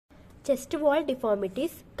chest wall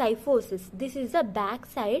deformities, kyphosis. This is the back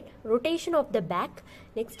side rotation of the back.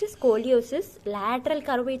 Next, scoliosis, lateral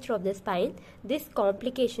curvature of the spine. These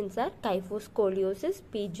complications are kyphoscoliosis,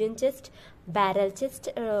 pigeon chest, barrel chest,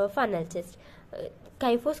 funnel chest.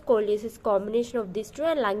 Kyphoscoliosis, combination of these two,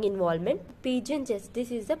 and lung involvement. Pigeon chest,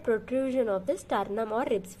 this is the protrusion of the sternum or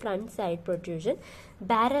ribs, front side protrusion.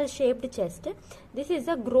 Barrel shaped chest, this is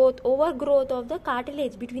the overgrowth of the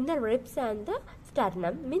cartilage between the ribs and the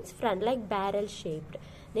sternum, means front, like barrel shaped.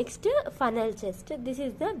 Next, funnel chest, this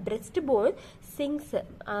is the breastbone sinks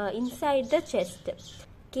inside the chest.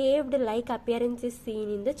 Caved like appearance is seen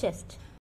in the chest.